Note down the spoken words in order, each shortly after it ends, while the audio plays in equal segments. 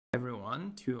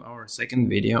Everyone to our second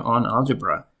video on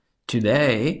algebra.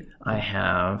 Today I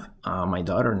have my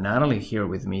daughter Natalie here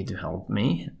with me to help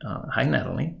me. Hi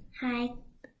Natalie. Hi.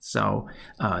 So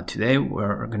today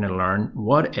we're going to learn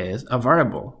what is a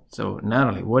variable. So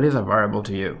Natalie, what is a variable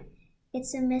to you?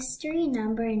 It's a mystery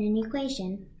number in an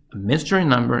equation. A mystery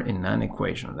number in an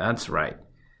equation, that's right.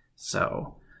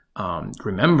 So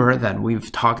remember that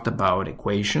we've talked about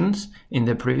equations in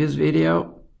the previous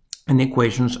video, and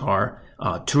equations are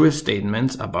true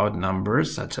statements about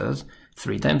numbers such as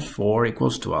 3 times 4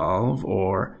 equals 12,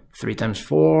 or 3 times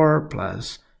 4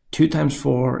 plus 2 times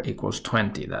 4 equals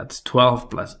 20. That's 12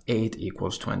 plus 8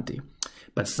 equals 20.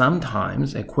 But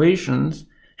sometimes equations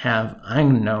have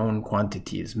unknown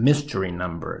quantities, mystery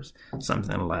numbers,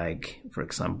 something like, for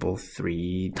example,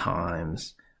 3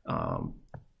 times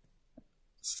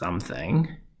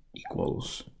something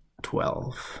equals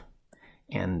 12.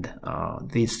 And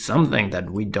this something that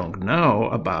we don't know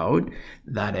about,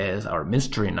 that is our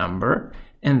mystery number,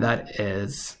 and that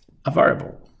is a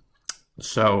variable.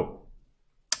 So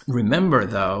remember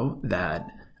though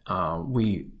that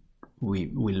we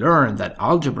learned that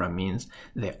algebra means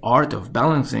the art of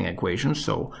balancing equations.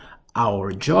 So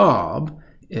our job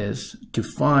is to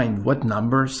find what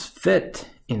numbers fit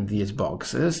in these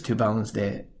boxes to balance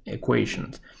the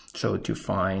equations. So to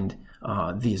find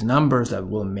these numbers that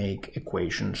will make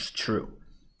equations true.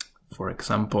 For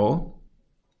example,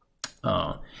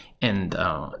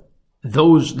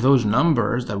 those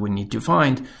numbers that we need to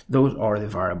find, those are the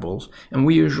variables, and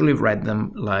we usually write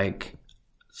them like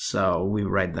so. We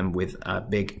write them with a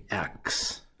big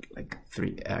X, like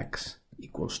 3x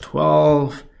equals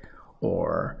 12,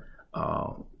 or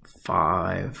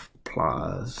 5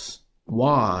 plus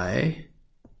y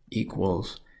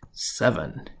equals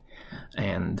 7.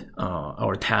 And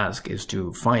our task is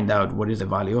to find out what is the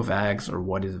value of x or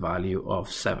what is the value of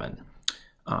 7.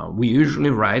 We usually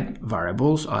write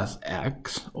variables as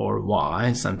x or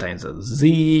y, sometimes as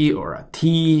z or a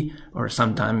t, or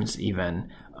sometimes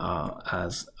even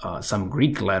as some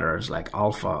Greek letters like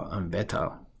alpha and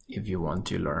beta, if you want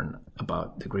to learn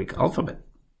about the Greek alphabet.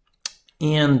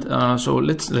 And so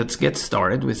let's get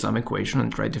started with some equation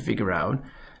and try to figure out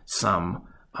some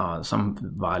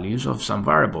values of some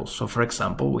variables. So for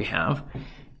example, we have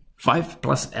 5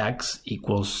 plus x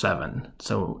equals 7.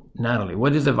 So Natalie,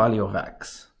 what is the value of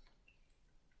x?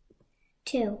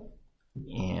 2.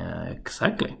 Yeah,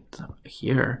 exactly. So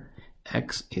here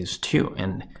x is 2.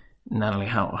 And Natalie,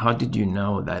 how did you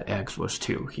know that x was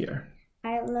 2 here?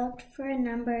 I looked for a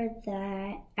number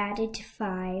that added to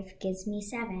 5 gives me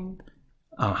 7.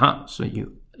 So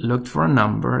you looked for a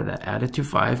number that added to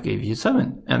 5 gave you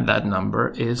 7, and that number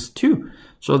is 2.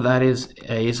 So that is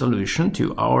a solution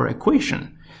to our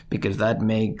equation, because that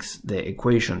makes the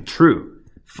equation true.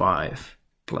 5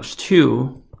 plus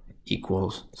 2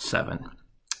 equals 7.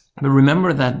 But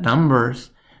remember that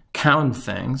numbers count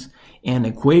things, and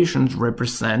equations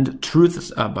represent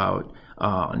truths about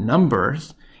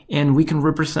numbers, and we can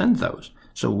represent those.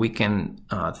 So we can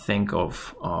think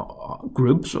of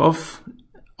groups of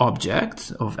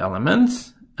objects, of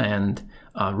elements, and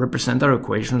represent our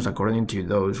equations according to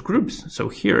those groups. So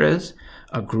here is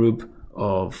a group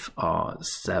of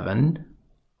 7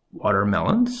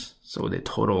 watermelons. So the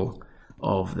total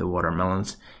of the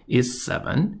watermelons is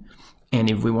 7. And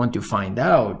if we want to find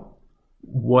out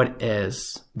what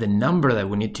is the number that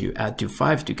we need to add to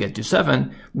 5 to get to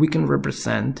 7, we can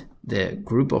represent the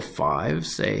group of 5,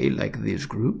 say like this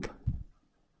group.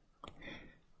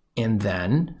 And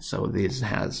then, so this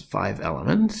has 5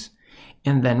 elements,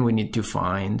 and then we need to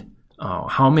find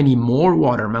how many more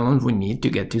watermelons we need to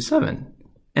get to 7,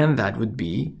 and that would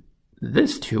be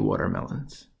this 2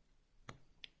 watermelons.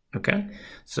 Okay,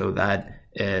 so that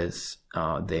is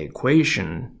the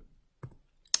equation.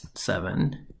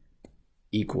 7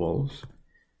 equals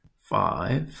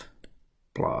 5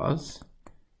 plus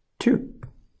 2.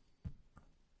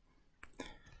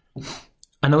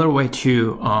 Another way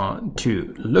to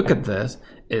look at this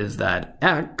is that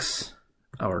x,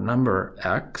 our number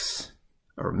x,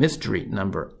 or mystery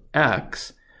number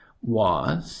x,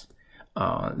 was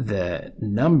the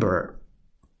number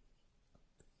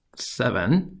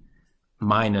 7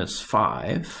 minus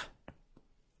 5,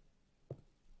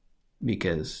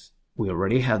 because we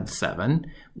already had 7.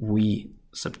 We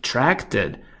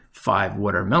subtracted 5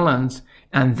 watermelons,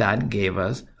 and that gave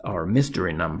us our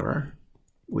mystery number,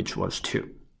 which was 2.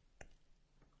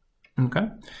 Okay,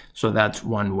 so that's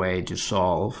one way to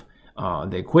solve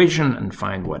the equation and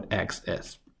find what x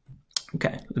is.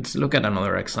 Okay, let's look at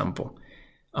another example.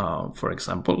 For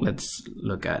example, let's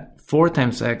look at 4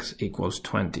 times x equals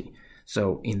 20.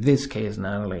 So in this case,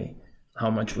 Natalie, how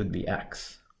much would be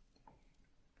x?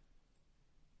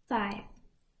 5.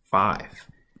 5.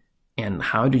 And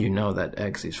how do you know that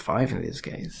x is 5 in this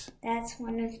case? That's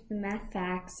one of the math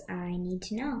facts I need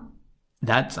to know.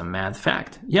 That's a math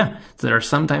fact. Yeah, so there are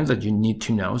some times that you need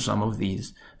to know some of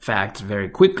these facts very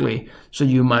quickly. So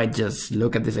you might just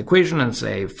look at this equation and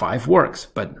say 5 works.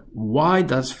 But why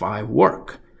does 5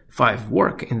 work? 5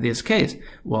 work in this case?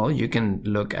 Well, you can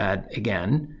look at,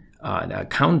 again, the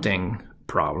counting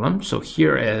problem. So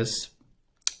here is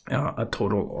a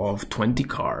total of 20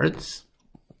 cards.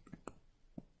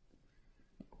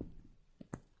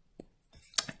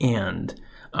 And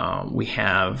we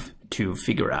have to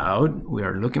figure out, we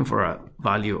are looking for a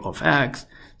value of x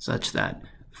such that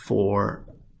 4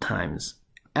 times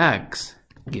x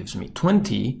gives me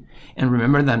 20. And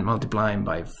remember that multiplying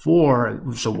by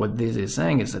 4, so what this is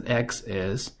saying is that x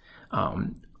is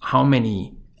how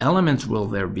many elements will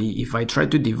there be if I try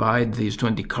to divide these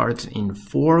 20 cards in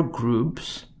 4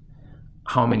 groups.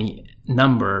 How many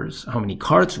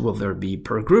cards will there be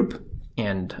per group?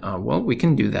 And well, we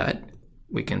can do that.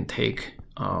 We can take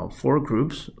 4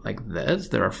 groups like this.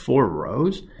 There are 4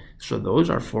 rows, so those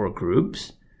are 4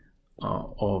 groups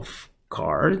of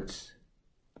cards.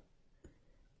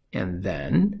 And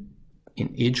then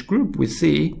in each group we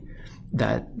see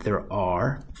that there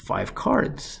are 5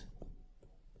 cards.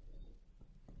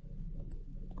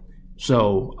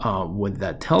 So what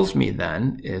that tells me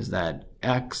then is that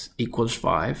x equals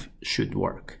 5 should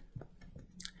work.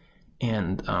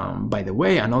 And by the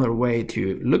way, another way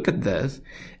to look at this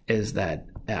is that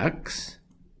x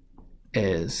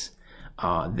is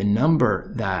the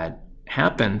number that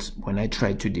happens when I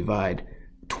try to divide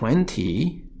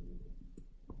 20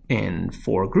 in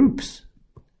 4 groups.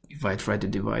 If I try to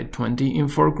divide 20 in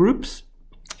 4 groups,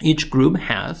 each group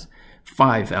has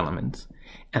 5 elements,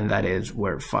 and that is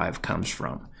where 5 comes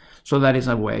from. So that is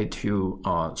a way to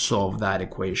solve that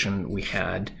equation we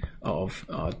had of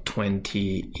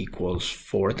 20 equals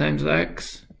 4 times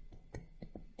x.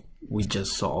 We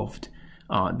just solved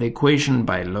the equation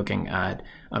by looking at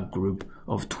a group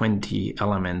of 20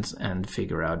 elements and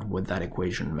figure out what that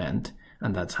equation meant.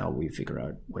 And that's how we figure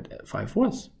out what 5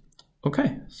 was.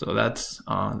 Okay, so that's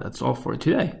all for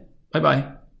today.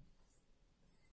 Bye-bye.